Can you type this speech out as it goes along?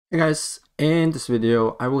Hey guys, in this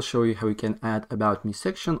video I will show you how you can add About Me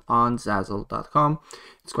section on Zazzle.com.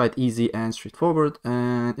 It's quite easy and straightforward,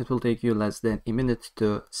 and it will take you less than a minute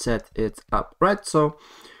to set it up, right? So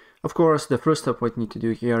of course the first step what you need to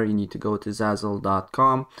do here, you need to go to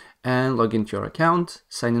Zazzle.com and log into your account.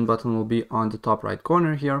 Sign in button will be on the top right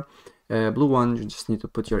corner here. Blue one, you just need to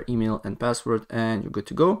put your email and password and you're good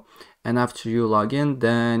to go. And after you log in,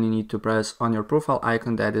 then you need to press on your profile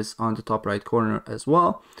icon that is on the top right corner as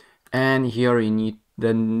well. And here you need,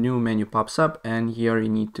 the new menu pops up, and here you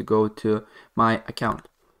need to go to my account.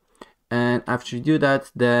 And after you do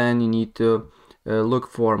that, then you need to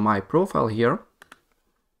look for my profile here.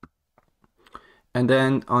 And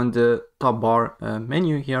then on the top bar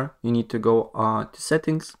menu here, you need to go to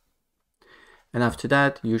settings. And after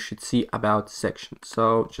that, you should see About section.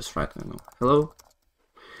 So just write, hello.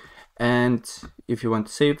 And if you want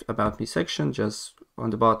to save About Me section, just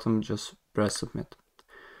on the bottom, just press submit.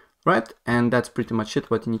 Right, and that's pretty much it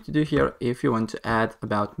what you need to do here if you want to add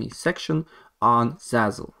About Me section on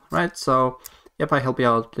Zazzle. Right, so if I help you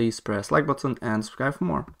out, please press like button and subscribe for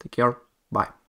more. Take care, bye.